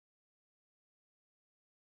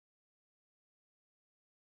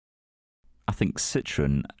think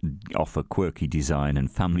Citroen offer quirky design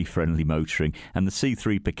and family-friendly motoring, and the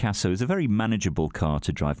C3 Picasso is a very manageable car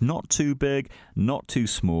to drive. Not too big, not too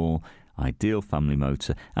small, ideal family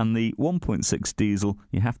motor. And the 1.6 diesel,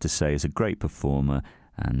 you have to say, is a great performer,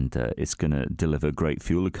 and it's going to deliver great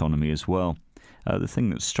fuel economy as well. The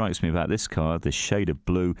thing that strikes me about this car, this shade of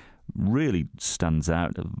blue, really stands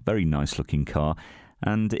out. A very nice looking car.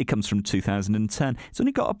 And it comes from 2010. It's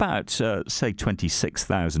only got about, say,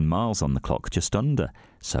 26,000 miles on the clock, just under.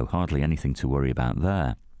 So hardly anything to worry about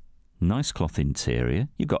there. Nice cloth interior.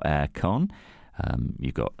 You've got aircon.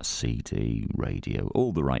 You've got a CD, radio,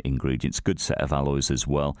 all the right ingredients. Good set of alloys as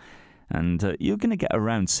well. And you're going to get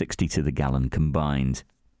around 60 to the gallon combined.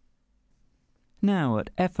 Now, at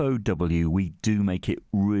FOW, we do make it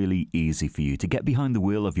really easy for you to get behind the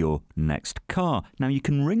wheel of your next car. Now, you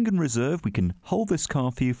can ring and reserve. We can hold this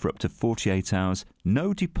car for you for up to 48 hours.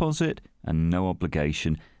 No deposit and no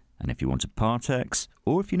obligation. And if you want a Part X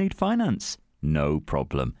or if you need finance, no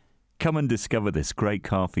problem. Come and discover this great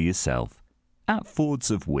car for yourself at Fords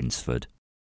of Winsford.